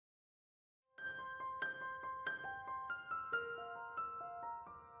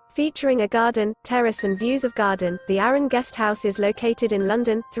Featuring a garden, terrace and views of garden, the Aran Guest House is located in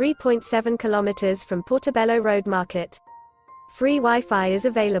London, 3.7 kilometers from Portobello Road Market. Free Wi-Fi is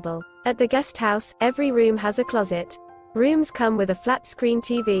available. At the guest house, every room has a closet. Rooms come with a flat-screen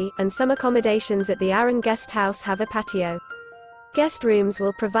TV, and some accommodations at the Aran Guest House have a patio. Guest rooms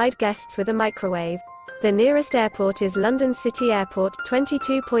will provide guests with a microwave. The nearest airport is London City Airport,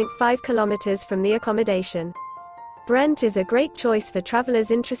 22.5 kilometers from the accommodation. Brent is a great choice for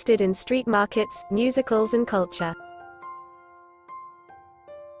travelers interested in street markets, musicals and culture.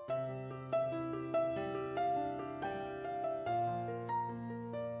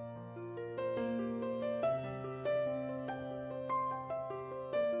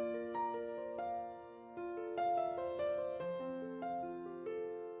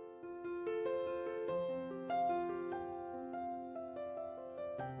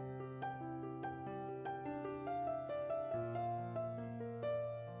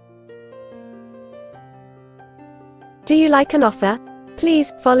 Do you like an offer?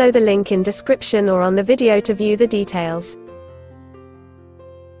 Please follow the link in description or on the video to view the details.